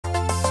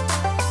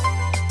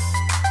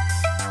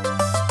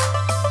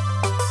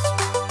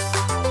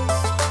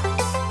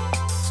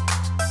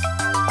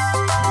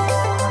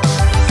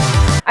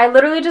I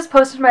literally just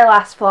posted my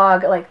last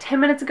vlog like 10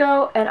 minutes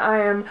ago, and I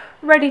am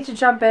ready to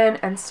jump in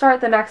and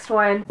start the next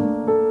one.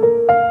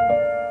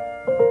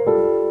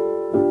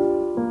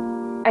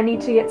 I need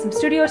to get some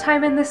studio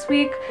time in this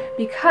week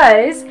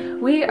because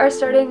we are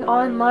starting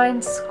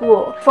online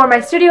school. For my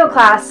studio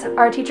class,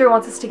 our teacher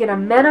wants us to get a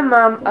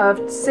minimum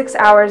of 6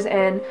 hours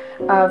in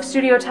of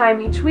studio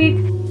time each week.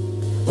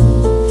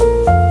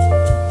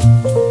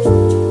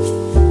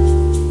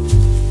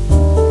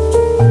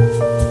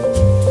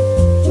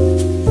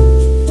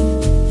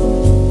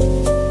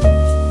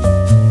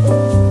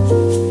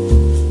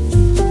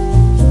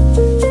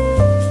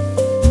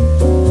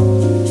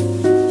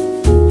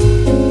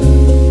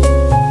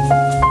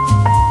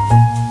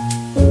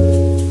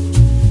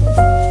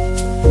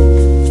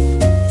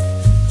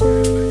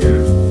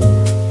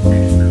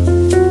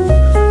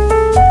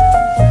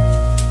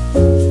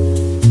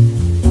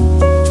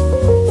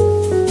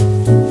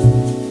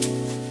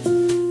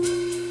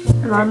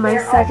 On my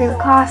second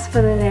class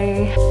for the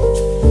day.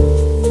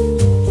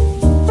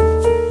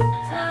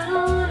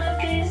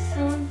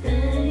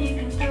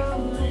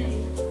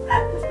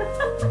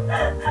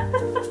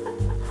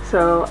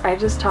 So I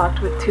just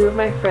talked with 2 of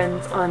my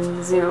friends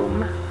on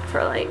Zoom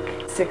for like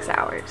 6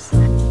 hours.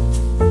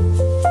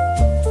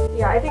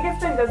 Yeah, I think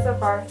it's been good so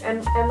far.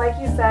 And like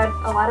you said,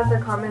 a lot of the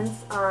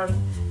comments,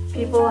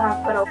 people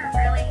have put a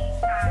really,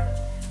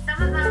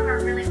 some of them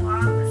are really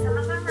long, but some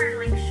of them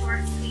are like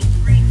short, sweet,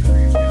 brief.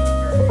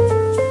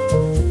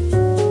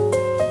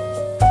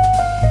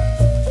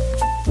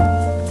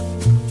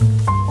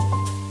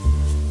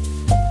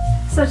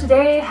 So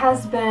today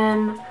has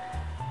been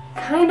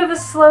kind of a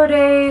slow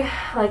day,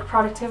 like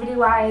productivity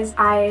wise.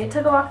 I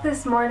took a walk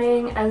this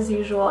morning as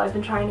usual. I've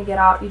been trying to get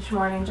out each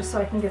morning just so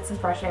I can get some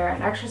fresh air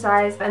and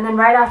exercise. And then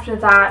right after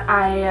that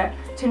I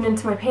tuned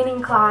into my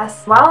painting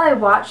class. While I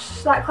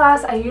watched that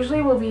class, I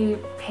usually will be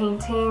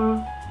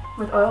painting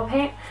with oil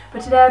paint,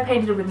 but today I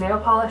painted with nail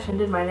polish and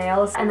did my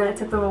nails, and then it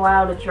took them a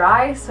while to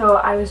dry, so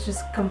I was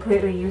just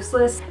completely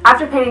useless.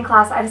 After painting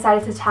class, I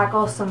decided to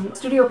tackle some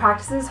studio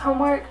practices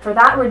homework. For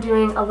that, we're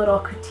doing a little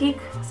critique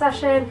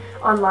session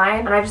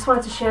online, and I just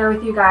wanted to share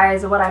with you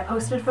guys what I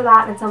posted for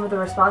that and some of the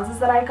responses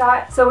that I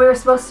got. So we were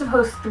supposed to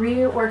post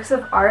 3 works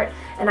of art,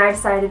 and I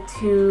decided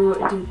to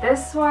do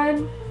this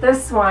one,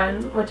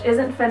 which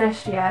isn't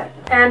finished yet,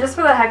 and just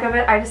for the heck of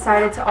it, I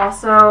decided to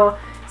also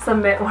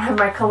submit one of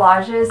my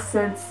collages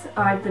since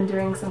I've been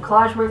doing some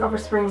collage work over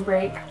spring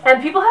break.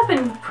 And people have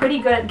been pretty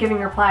good at giving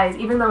replies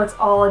even though it's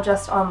all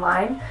just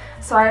online.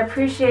 So I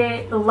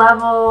appreciate the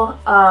level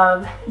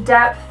of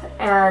depth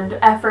and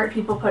effort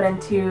people put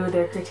into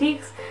their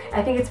critiques.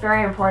 I think it's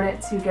very important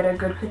to get a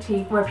good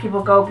critique where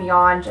people go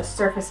beyond just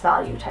surface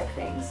value type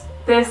things.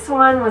 This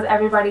one was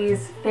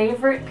everybody's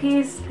favorite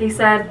piece. They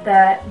said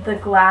that the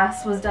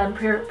glass was done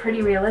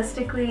pretty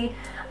realistically.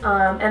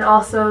 And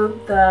also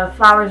the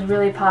flowers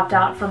really popped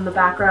out from the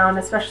background,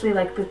 especially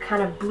like the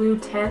kind of blue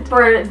tint.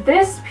 For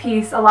this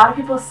piece, a lot of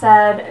people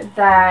said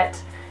that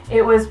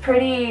it was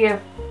pretty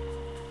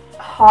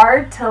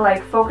hard to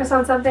like focus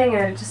on something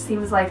and it just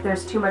seems like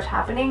there's too much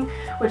happening,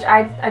 which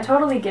I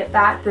totally get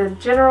that. The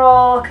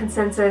general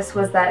consensus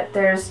was that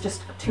there's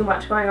just too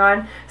much going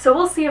on. So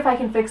we'll see if I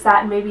can fix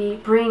that and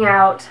maybe bring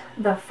out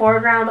the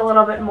foreground a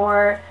little bit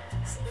more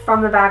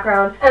from the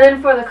background. And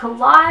then for the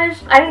collage,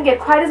 I didn't get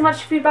quite as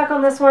much feedback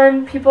on this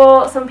one.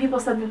 Some people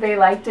said that they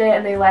liked it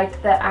and they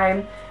liked that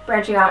I'm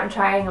branching out and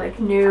trying like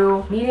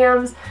new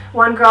mediums.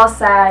 One girl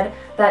said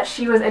that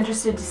she was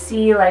interested to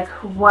see like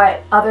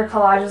what other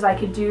collages I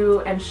could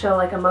do and show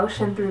like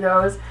emotion through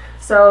those.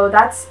 So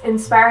that's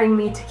inspiring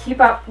me to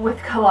keep up with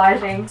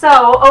collaging.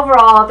 So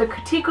overall, the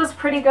critique was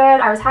pretty good.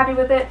 I was happy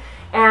with it.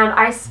 And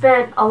I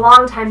spent a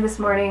long time this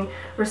morning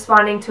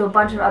responding to a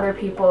bunch of other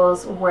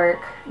people's work,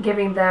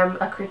 giving them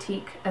a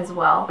critique as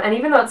well. And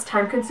even though it's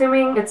time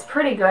consuming, it's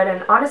pretty good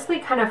and honestly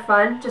kind of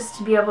fun just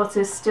to be able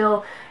to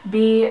still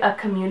be a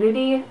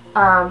community,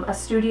 a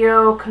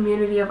studio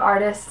community of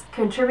artists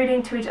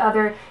contributing to each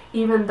other,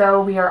 even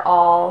though we are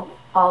all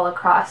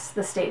across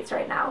the states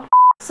right now.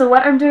 So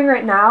what I'm doing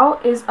right now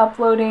is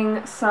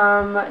uploading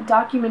some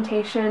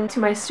documentation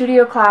to my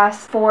studio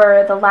class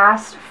for the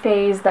last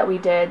phase that we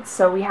did.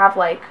 So we have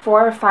like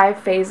 4 or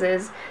 5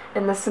 phases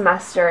in the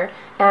semester,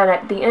 and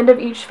at the end of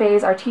each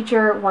phase our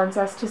teacher wants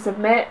us to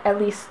submit at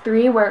least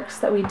 3 works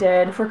that we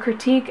did for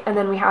critique, and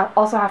then we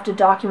also have to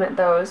document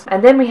those,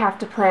 and then we have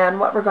to plan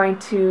what we're going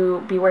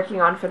to be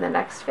working on for the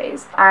next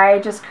phase. I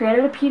just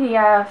created a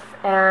PDF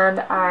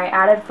and I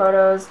added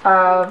photos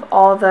of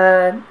all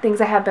the things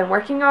I have been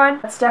working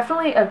on. It's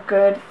definitely a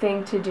good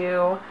thing to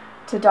do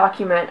to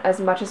document as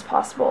much as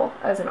possible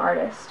as an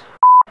artist.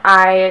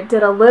 I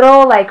did a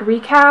little like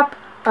recap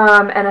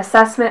an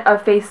assessment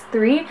of phase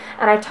 3,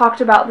 and I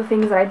talked about the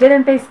things that I did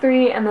in phase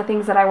 3 and the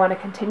things that I want to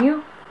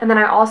continue And then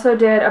I also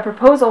did a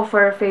proposal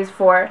for phase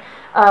 4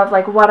 of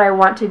like what I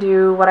want to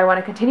do, what I want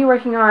to continue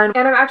working on.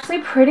 And I'm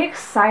actually pretty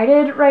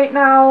excited right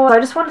now. So I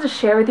just wanted to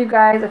share with you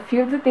guys a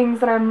few of the things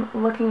that I'm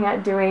looking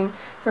at doing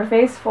for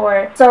phase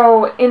 4.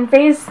 So in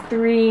phase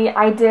 3,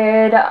 I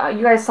did,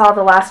 you guys saw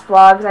the last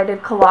vlogs, I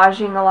did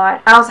collaging a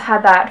lot. I also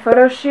had that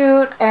photo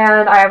shoot,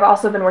 and I've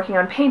also been working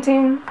on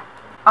painting,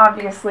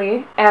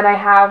 obviously. And I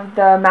have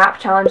the map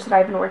challenge that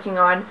I've been working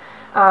on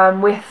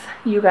with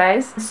you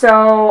guys. So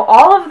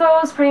all of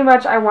those pretty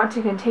much I want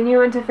to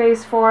continue into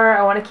phase 4.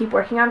 I want to keep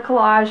working on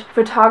collage.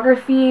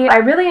 Photography, I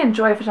really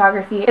enjoy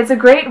photography. It's a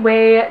great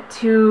way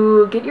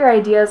to get your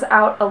ideas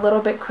out a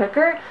little bit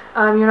quicker.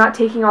 You're not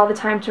taking all the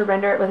time to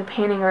render it with a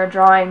painting or a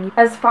drawing.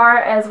 As far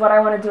as what I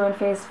want to do in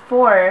phase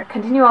 4,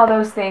 continue all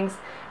those things.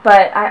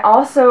 But I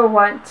also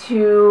want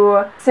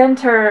to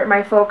center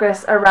my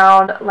focus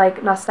around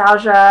like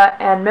nostalgia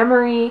and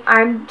memory.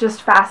 I'm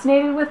just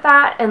fascinated with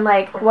that, and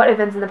like what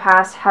events in the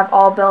past have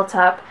all built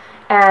up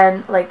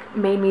and like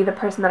made me the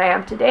person that I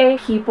am today.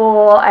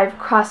 People I've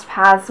crossed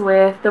paths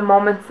with, the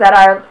moments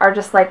that are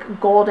just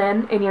like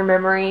golden in your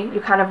memory.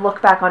 You kind of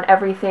look back on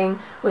everything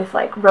with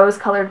like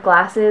rose-colored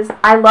glasses.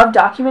 I love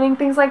documenting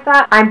things like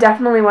that. I'm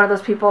definitely one of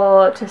those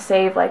people to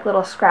save like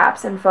little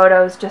scraps and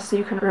photos just so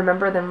you can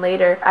remember them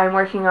later. I'm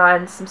working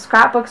on some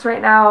scrapbooks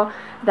right now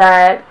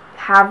that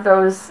have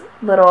those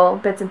little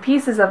bits and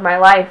pieces of my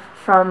life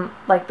from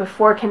like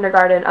before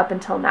kindergarten up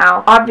until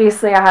now.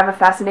 Obviously I have a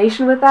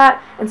fascination with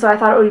that, and so I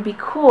thought it would be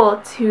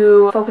cool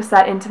to focus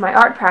that into my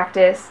art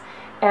practice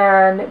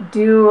and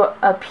do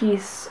a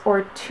piece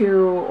or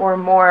two or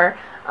more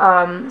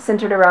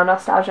centered around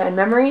nostalgia and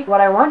memory.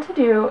 What I want to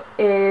do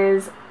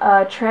is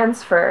a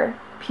transfer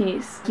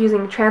piece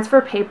using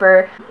transfer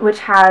paper, which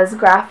has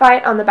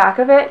graphite on the back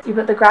of it. You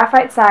put the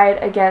graphite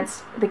side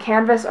against the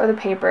canvas or the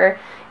paper,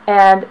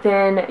 and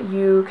then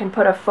you can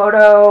put a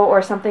photo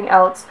or something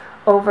else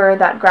over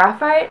that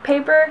graphite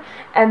paper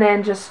and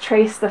then just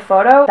trace the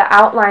photo. The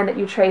outline that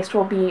you traced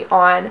will be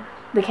on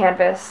the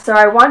canvas. So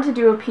I want to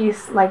do a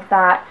piece like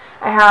that.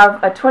 I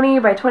have a 20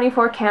 by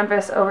 24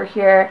 canvas over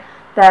here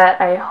that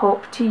I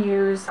hope to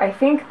use. I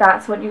think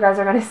that's what you guys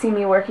are going to see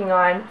me working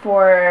on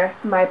for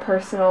my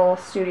personal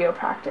studio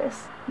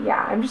practice.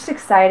 Yeah, I'm just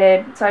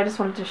excited, so I just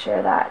wanted to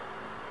share that.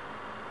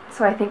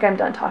 So I think I'm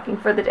done talking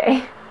for the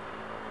day.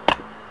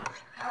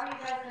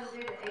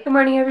 Good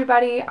morning,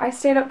 everybody. I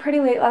stayed up pretty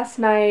late last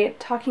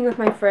night talking with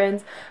my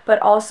friends, but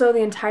also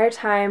the entire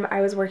time I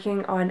was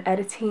working on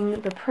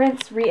editing the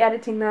prints,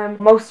 re-editing them.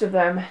 Most of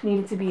them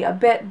needed to be a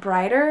bit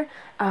brighter,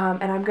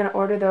 and I'm going to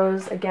order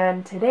those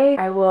again today.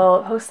 I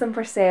will post them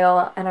for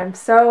sale, and I'm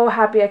so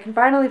happy I can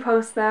finally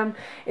post them.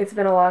 It's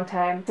been a long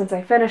time since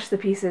I finished the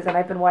pieces, and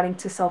I've been wanting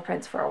to sell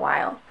prints for a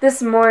while.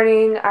 This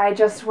morning, I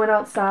just went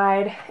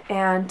outside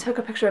and took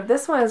a picture of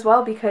this one as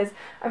well because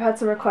I've had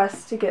some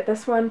requests to get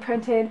this one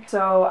printed,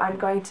 so I'm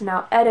going to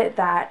now edit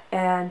that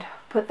and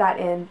put that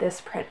in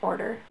this print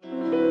order.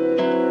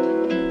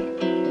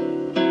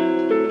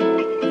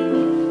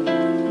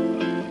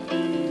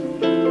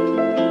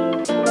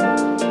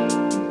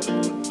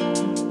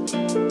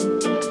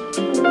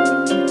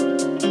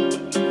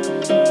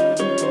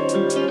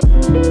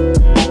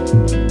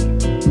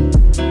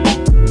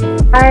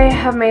 I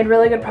have made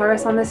really good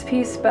progress on this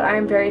piece, but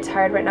I'm very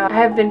tired right now. I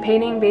have been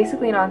painting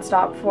basically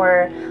nonstop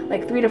for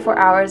like 3 to 4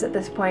 hours at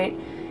this point,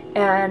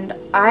 and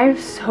I'm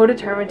so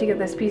determined to get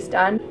this piece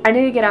done. I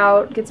need to get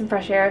out, get some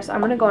fresh air, so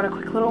I'm gonna go on a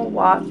quick little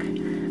walk,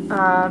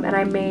 and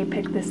I may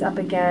pick this up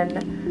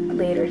again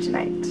later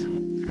tonight.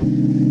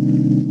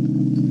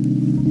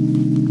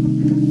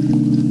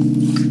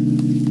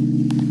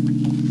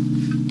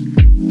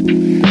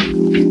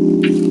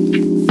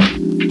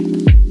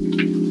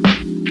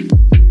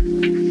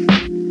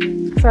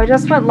 So I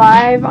just went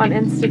live on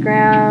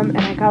Instagram and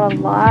I got a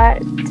lot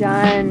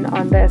done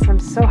on this. I'm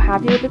so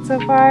happy with it so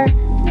far.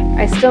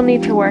 I still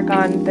need to work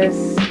on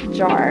this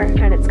jar,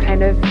 and it's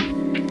kind of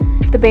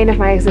the bane of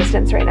my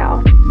existence right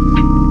now.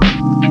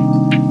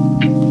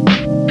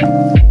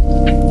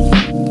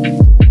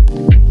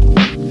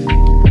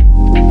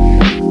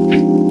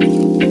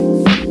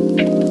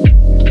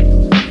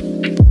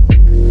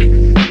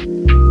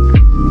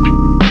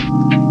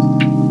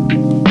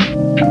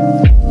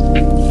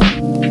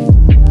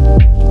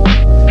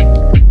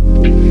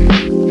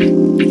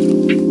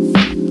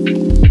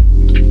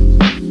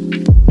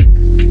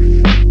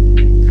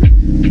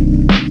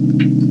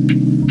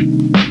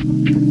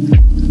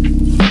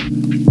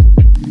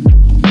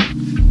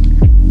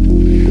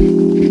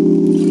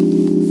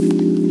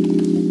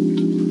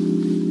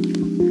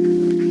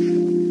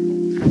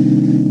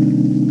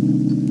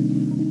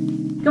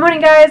 Good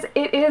morning, guys.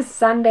 It is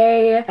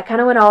Sunday. I kind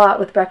of went all out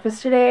with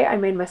breakfast today. I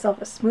made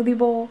myself a smoothie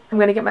bowl. I'm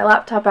going to get my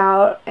laptop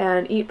out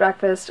and eat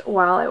breakfast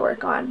while I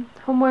work on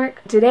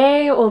homework.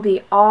 Today will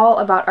be all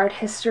about art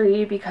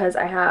history because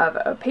I have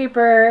a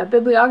paper, a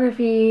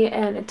bibliography,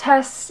 and a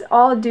test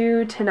all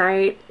due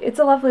tonight. It's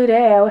a lovely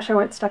day. I wish I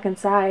weren't stuck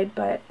inside,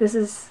 but this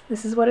is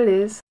what it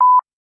is.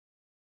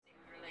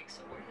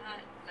 So we're not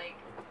like,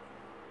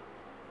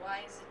 why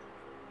is it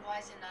Why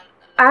is it not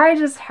allowed? I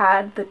just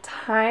had the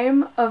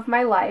time of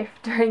my life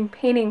during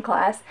painting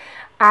class.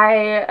 I,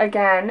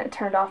 again,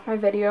 turned off my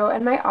video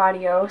and my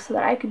audio so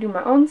that I could do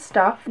my own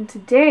stuff. And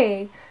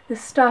today, the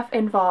stuff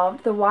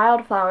involved the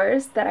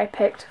wildflowers that I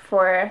picked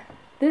for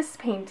this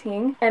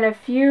painting and a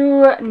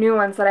few new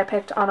ones that I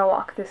picked on a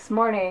walk this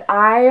morning.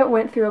 I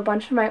went through a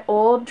bunch of my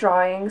old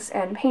drawings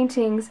and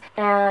paintings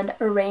and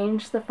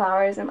arranged the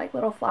flowers in like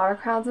little flower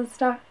crowns and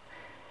stuff.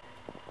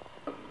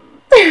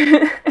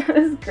 It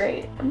was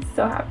great. I'm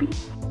so happy.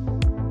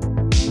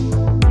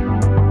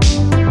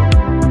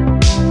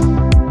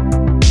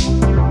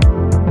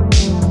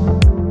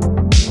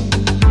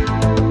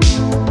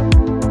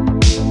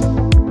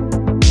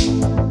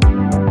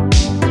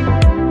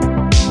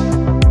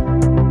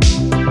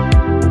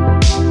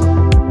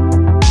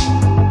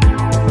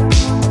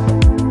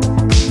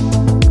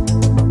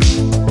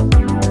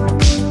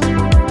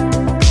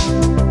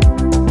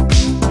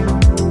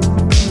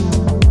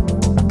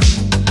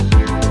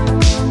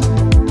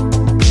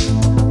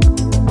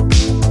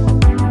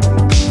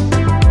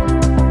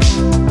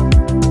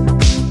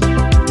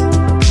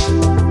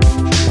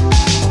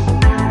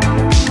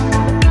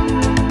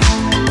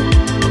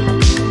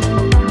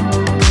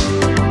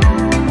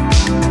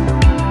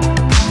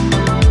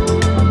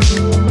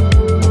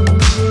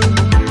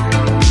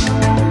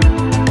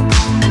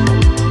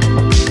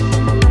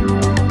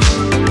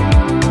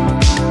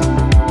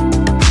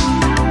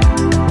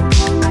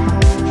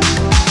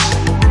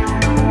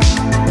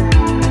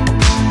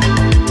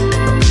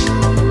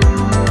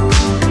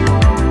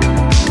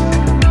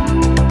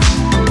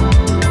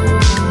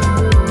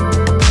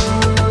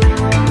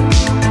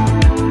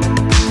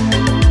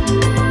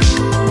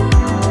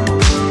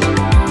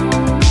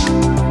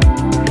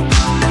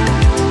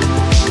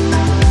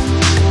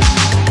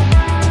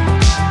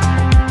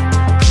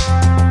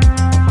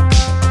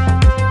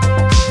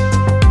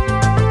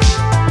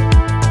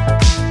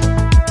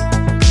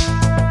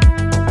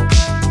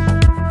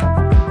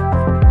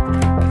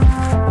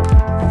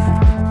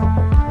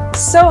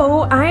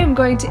 So I am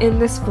going to end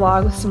this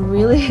vlog with some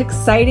really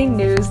exciting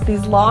news.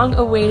 These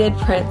long-awaited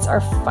prints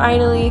are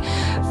finally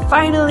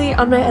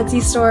on my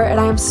Etsy store, and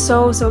I am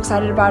so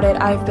excited about it.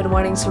 I've been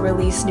wanting to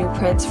release new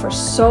prints for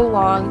so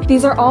long.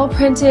 These are all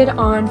printed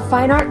on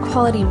fine art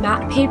quality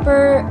matte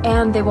paper,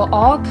 and they will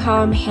all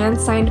come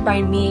hand-signed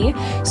by me.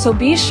 So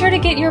be sure to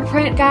get your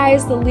print,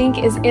 guys. The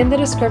link is in the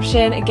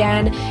description.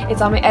 Again,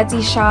 it's on my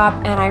Etsy shop,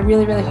 and I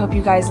really hope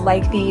you guys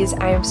like these.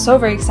 I am so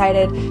very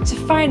excited to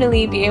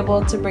finally be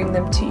able to bring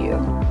them to you.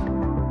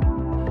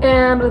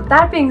 And with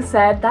that being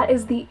said, that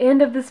is the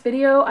end of this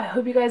video. I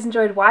hope you guys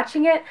enjoyed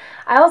watching it.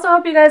 I also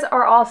hope you guys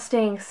are all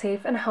staying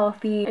safe and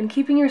healthy and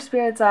keeping your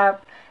spirits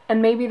up,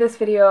 and maybe this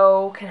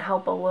video can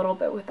help a little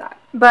bit with that.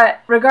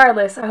 But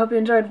regardless, I hope you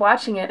enjoyed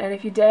watching it, and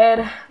if you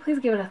did, please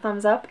give it a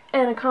thumbs up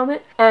and a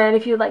comment. And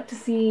if you'd like to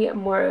see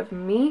more of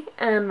me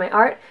and my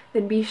art,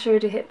 then be sure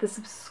to hit the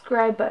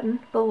subscribe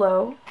button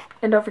below,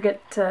 and don't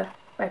forget to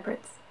buy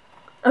prints.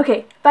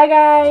 Okay, bye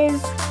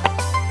guys!